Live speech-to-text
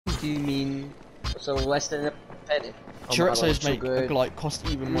do you mean? So less than a penny? Chorizos make like cost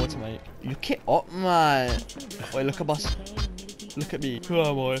even more to make. Look it up, man. Wait, look at us. Look at me. Who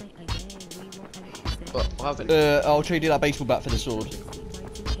am I? What happened? I'll trade you that baseball bat for the sword.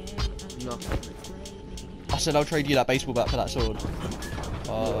 No. I said I'll trade you that baseball bat for that sword.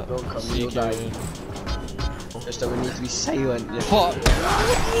 No, don't come, you'll die. Just that we need to be silent. Yeah. Fuck!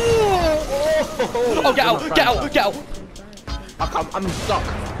 Oh, get out! Get out! Get out! I'm stuck.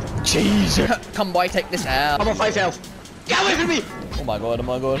 Jesus! Come boy, take this out. I'm on 5 health. Get away from me! Oh my god, oh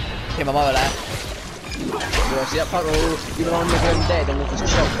my god. Get my mother there. You see that part where even on the ground dead and we just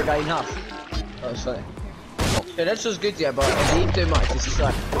chopped the guy in half? That was funny. Yeah, this was good, yeah, but if you eat too much, it's just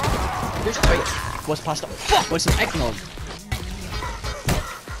like... Just fight. What's pasta? Fuck! What's some eggnog?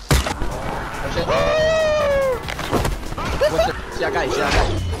 What's it? What's it? See that guy, see that guy.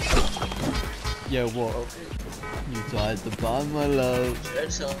 Yo, what? Okay. You died the bomb, my love.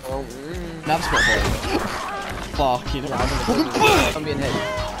 It's so... Nav spot boy. Fucking... I'm being hit.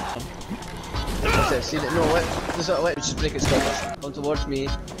 That's it, see that? No, what? Just just break its skull. Come towards me. I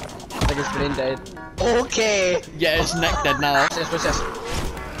think it's brain dead. Okay! Yeah, it's neck dead now. What's this?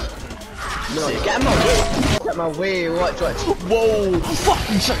 No, get him away! Get him away, watch. Whoa!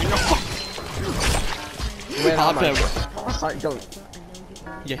 Fucking shit, no fuck! Where am I? I don't.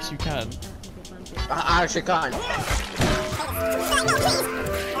 Yes, you can. I actually can't.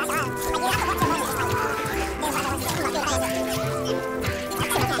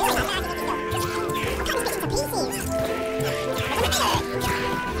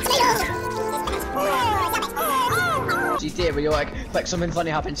 GTA where you're like, click something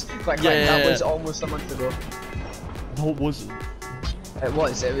funny happens, click, Yeah. that was almost a month ago. No, it wasn't. It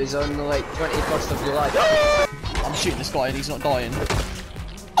was on the like 21st of July. I'm shooting this guy and he's not dying.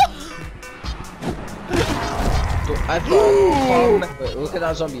 I've got wait, look at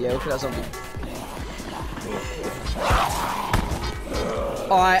that zombie, yeah, look at that zombie.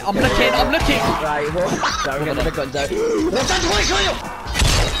 Alright, I'm looking. Right, we're getting the guns out.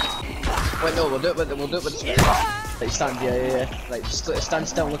 Wait, no, we'll do it with the like, stand, yeah. Like, stand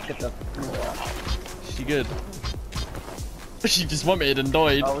still, look at them. She good. She just vomited and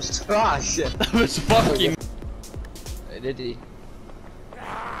died. That was trash. That was fucking... Did he?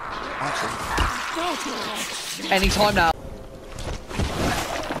 Actually. Anytime now.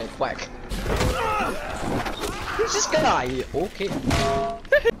 Okay, whack. Who's this guy? Okay.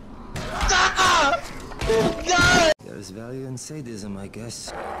 There's value in sadism, I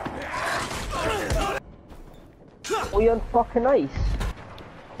guess. Oh, you're on fucking ice.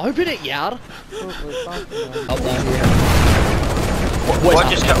 Open it, yar. What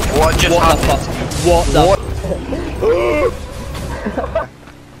just happened? What the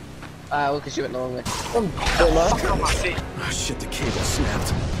Look at you went the wrong way. Oh shit, the cable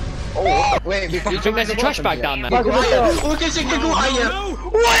snapped. Oh, wait, before You think there's a trash bag down there? Look at you, go higher!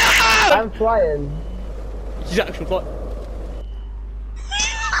 I'm flying. He's actually flying.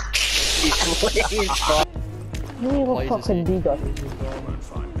 You little fucking D-dot.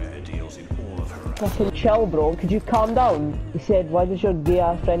 Fucking chill, bro. Could you calm down? He said, why does your gay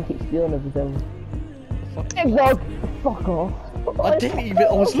ass friend keep stealing everything? Eggnog! Fuck off. I didn't even.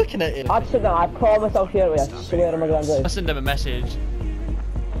 I was looking at it. I'd sit down, I promise I'll share it with you. I swear on my grand I life. sent him a message.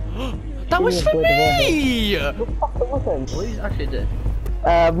 That was for me! What the fuck it wasn't? What did you actually do?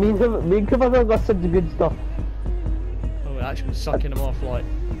 Me and Cooper got such good stuff. Oh, we're actually sucking them off like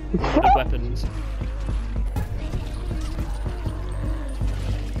the weapons.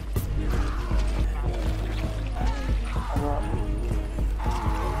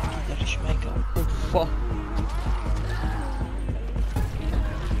 Oh fuck.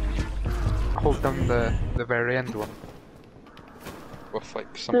 Hold down the very end one. With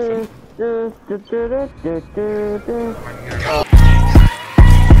like something.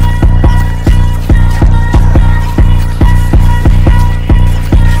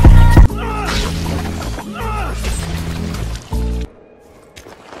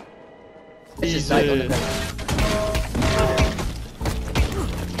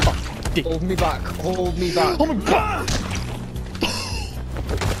 Hold me back, hold me back. Oh my god!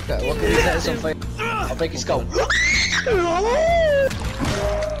 Okay, look at these letters on fire. I'll break his skull.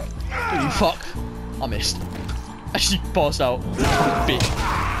 Holy fuck. I missed. She passed out. Bitch.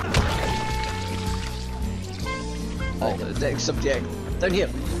 Oh, the next subject. Down here.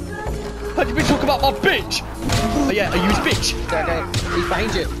 How you been talking about my bitch? Oh yeah, are you his bitch? That guy, he's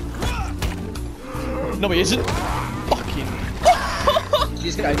behind you. No he isn't. Fucking.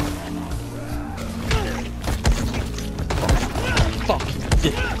 This guy. Fuck.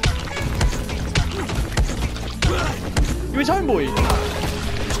 Yeah. You his homeboy?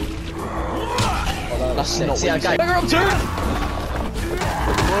 That's sick. not See what that you guy? said. Up two!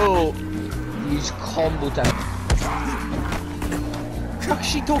 Whoa. He's comboed down. What is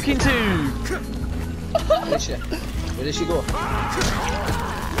she talking to? Where is she? Where did she go?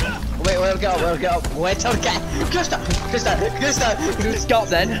 Wait, where'll get up, where'll get up, where'll get Gustav! Get up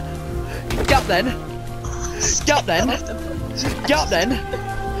then. Get up then. Get up then. Get up then.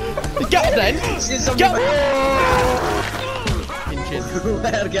 Get up then. Get up. Inches.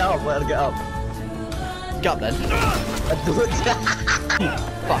 Where'll get up, where'll get up. Get up then. Fuck Yeah,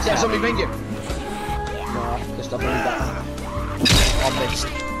 that. somebody behind you. Nah, Gustav, running back. I missed.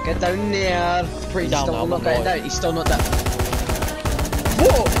 Get down there. Pretty He's down still now, not my getting boy. down, he's still not down.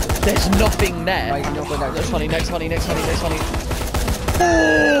 Whoa! There's nothing there. Right, no, go down. Next honey, next honey, next honey, next honey.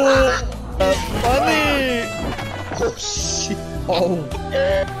 Oh! Funny! Oh shit. Oh.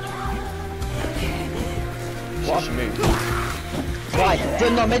 What? She moved. Why? They're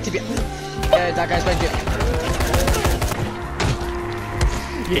not meant to be. Yeah, that guy's behind you.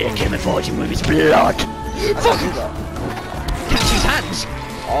 Yeah, camouflage him with his blood. I Fuck! can't do that. Catch his hands!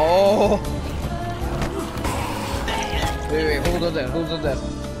 Oh! Wait, hold on there, hold on there.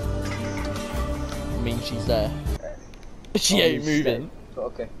 I mean, she's there. She Oh, ain't he's moving. dead.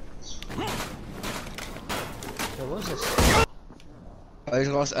 Okay. What was this? I've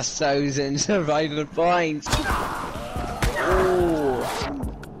lost 1,000 survivor points. Oh.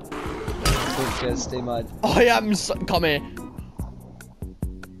 Don't care, stay mad. I am so come here.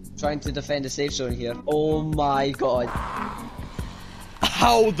 Trying to defend the safe zone here. Oh my god.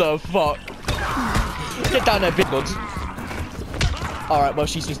 How the fuck? Get down there, big buds. Alright, well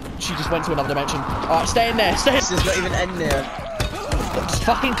she just went to another dimension. Alright, stay in there, stay in. She's not even in there. Just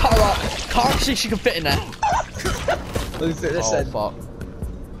fucking cut her up. Cut her up so she can fit in there. Let's put this Oh in. fuck.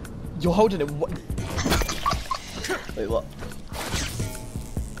 You're holding it. What? Wait, what?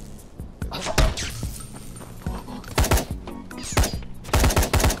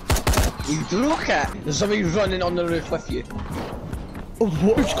 You broke it! There's somebody running on the roof with you. Oh,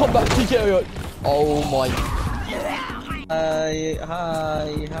 what? Just come back to get her. Oh my. Hi.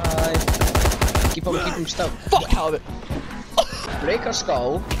 Keep him still. Fuck out of it. Break her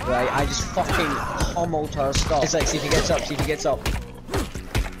skull. Right, I just fucking pummeled her skull. It's like, see if he gets up, see if he gets up.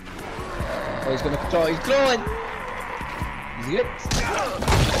 Oh, he's gonna throw, he's throwing! Is he good?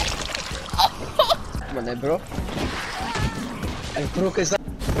 Come on then, bro. I broke his leg.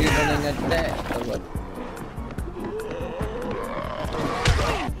 He's running a deck. Or what?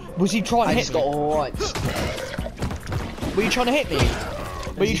 Was he trying to I hit just me? got launched. Were you trying to hit me?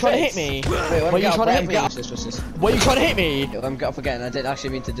 Were you trying to hit me? Wait, Were you trying to hit me? What's this? Were you trying to hit me? Yo, let him get up again. I didn't actually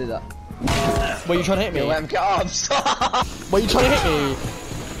mean to do that. Were you trying to hit Yo, me? let him get up. Stop! Were you trying to hit me?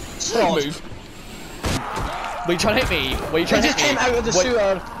 Stop! Move. Were you trying to hit me? Were you He trying to just hit me? came out of the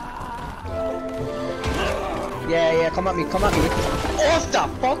sewer. Yeah, come at me, come at me. Off the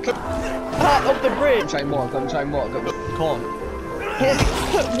fucking... Part of the bridge. Try more, come try more. Go. Can't.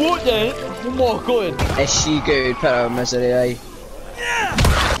 What then? Oh my god. Is she good? Put her in misery, aye.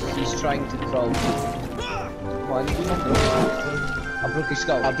 He's trying to crawl. Come on. I broke his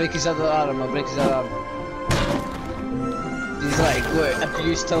skull. I'll break his other arm, I'll break his other arm. His leg, look,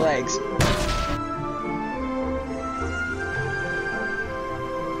 abused to legs.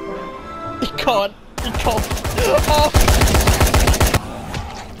 He can't. He can't. Oh.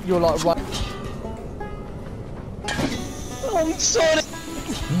 You're like right. Oh, I'm sorry.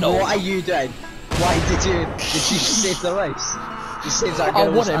 No. What are you doing? Why did you save the race? You saved that I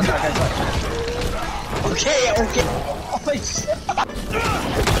girl. want him. Okay. Oh my god.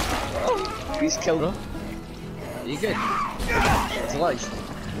 He's killed her. Are you good? It's life.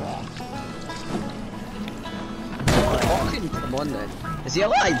 Fucking come on then. Is he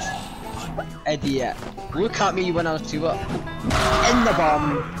alive? Idiot. Look at me when I was 2 up. In the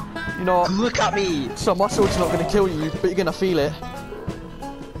bomb. You know, Look at me. so my sword's not gonna kill you, but you're gonna feel it.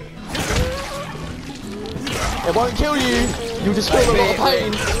 It won't kill you. You'll just feel a lot of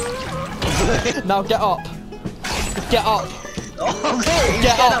pain. Now get up. Get up. Okay.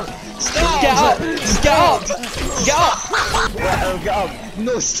 Get up. Stop. Get up. Get up. Get up. Get up.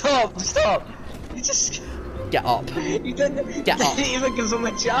 No, stop. Stop. You just. Get up. You didn't. Get up. Didn't even give him a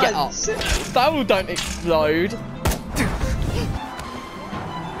chance. Get up. That don't explode.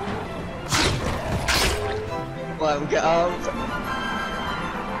 Let him get up.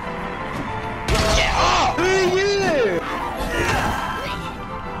 Get up! Who are you?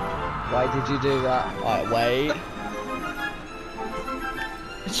 Why did you do that? Alright, wait.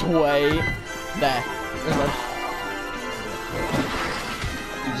 Just wait. There.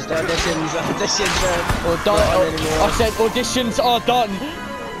 You just auditions Or done. I said auditions are done.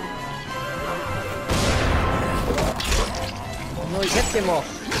 No, his head came off.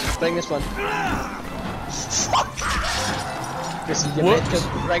 Bring this one. Fuck! Because you meant to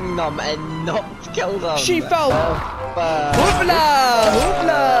bring them and not kill them. She fell! Hoopla!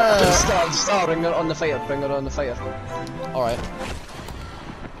 Hoopla! Stop, bring her on the fire, bring her on the fire. Alright.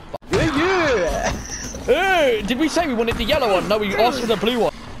 Yeah! Hey! Did we say we wanted the yellow one? No, we asked for the blue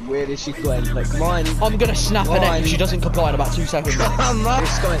one. Where is she going? Like, come on. I'm gonna snap her neck if she doesn't comply in about 2 seconds. Come on.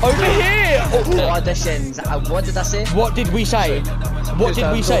 Over here! Auditions. What did I say? What did we say? What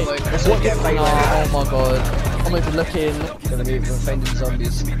did we say? What did we... Oh my god. I'm even looking. Gonna be finding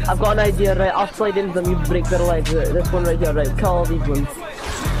zombies. I've got an idea, right? I'll slide into them, you break their legs. This one right here, right? Kill all these ones.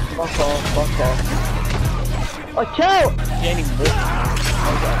 Fuck off, fuck off. Oh, chill! He ain't even walking.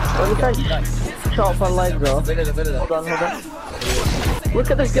 Let me try chop her legs off. Hold on. Look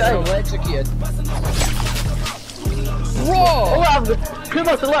at this guy. Electrocuted. Whoa! Oh, come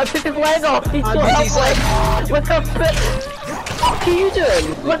on, so let him pick his leg off. He's so helpless. Look how fit. What are you doing?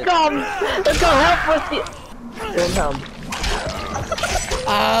 Look how helpless he... Don't help.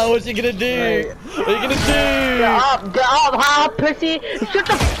 Ah, what's he gonna do? Right. What are you gonna do? Get up, ha, pussy! Shut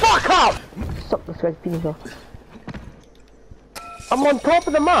the fuck up! Suck this guy's penis off. I'm on top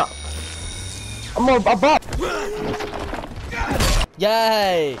of the map. I'm on above.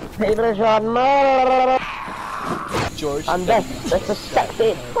 Yay! Hey, there's your no. George. And this is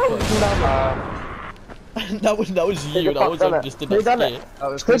sexy. that was you. That was just the Who done it? That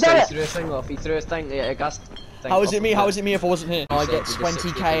was Who Chris, done he it? threw a thing off. He threw a thing, a gas thing. How was it off me? of How was it me if I wasn't here? I get Said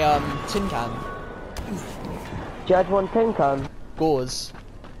 20k tin can. Judge one tin can. Gauze.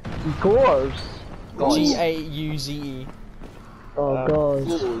 Gores. Gauze. G-A-U-Z-E. Oh god.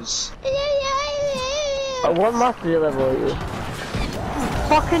 Gauze. What mastery level are you?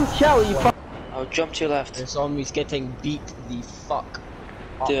 Fucking chill, you fuck. I'll jump to your left. The zombie's getting beat the fuck.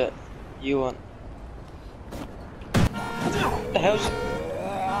 Do it. You want. The hell's...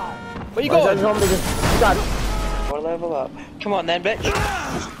 Where you That going? zombie just got. One level up. Come on then, bitch.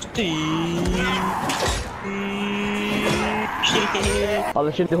 Oh,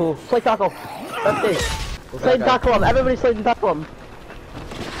 they should do who? Slide tackle. Let's see. Slide tackle him. Everybody slide and tackle him.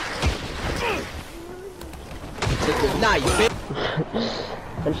 Nah, you bitch.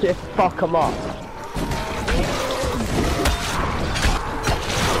 And shit, fuck him up.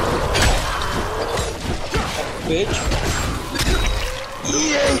 Bitch.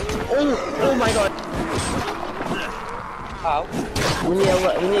 Yeah. Oh my god. Ow. We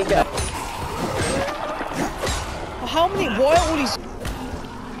need to get. How many? Why are all these?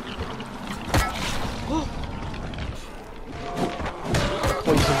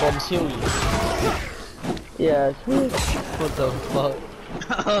 Poison bombs heal you. Yes. What the fuck?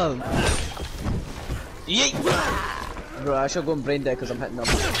 Yeet. Bro, I should go and brain dead because I'm hitting them.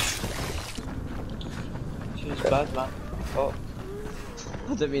 She's bad, man. Oh. I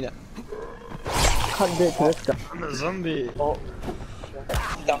didn't mean it. Can't do it to this guy. I'm a zombie. Oh.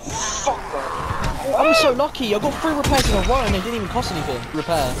 The fuck, man. I'm so lucky. I got 3 repairs in a row and they didn't even cost anything.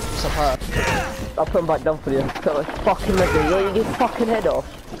 Repair. Subpair. I'll put him back down for you. Cut my fucking leg. You want your fucking head off?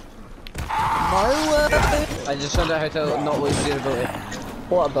 I just found out how to not lose durability.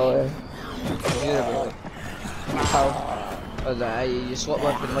 What about it? Durability. How? Oh, you swap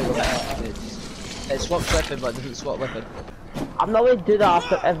weapon like a bit. It swaps weapon but it doesn't swap weapon. I'm not going to do that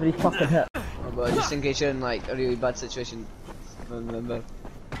after every fucking hit. Oh, but just in case you're in like a really bad situation. Remember.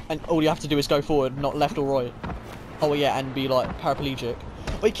 And all you have to do is go forward, not left or right. Oh yeah, and be like paraplegic.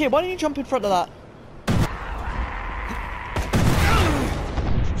 Wait, kid, why don't you jump in front of that?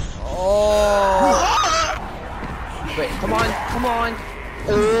 Oh! Wait, come on.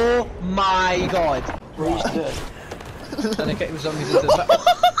 Oh my god. Please do it. Trying to kick the zombies into the back.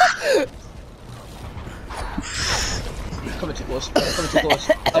 Coming too close.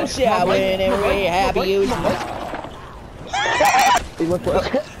 Oh shit, I win every happy you. He went for it.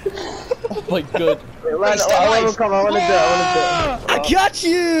 Oh my god. Wait, I want to come, I want to do it. I got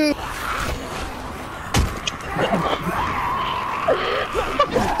you!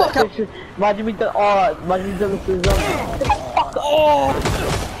 Fuck up. Imagine we done, imagine we done this to the zombie. Fuck up. Oh!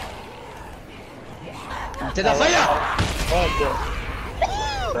 To the fire!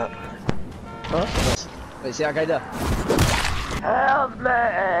 Huh? Wait, see that guy there? Help me!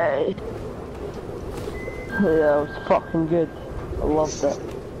 Yeah, that was fucking good. I loved it.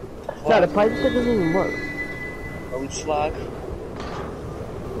 No, the pipe shit doesn't even work. Old slag.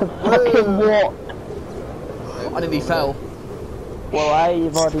 The fucking what? I nearly fell. Well,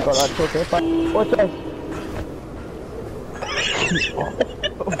 you've already got that ticket, but what's this?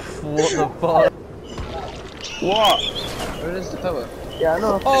 What the fuck? What? Where is the power? Yeah, I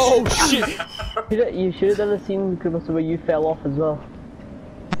know. Oh shit! You should have done a scene, Creeper, where you fell off as well.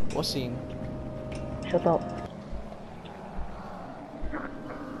 What scene? Shut up.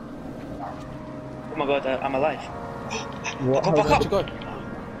 Oh my god, I'm alive. What? Back up, back Where'd you up. go?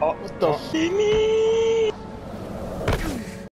 Oh, What the?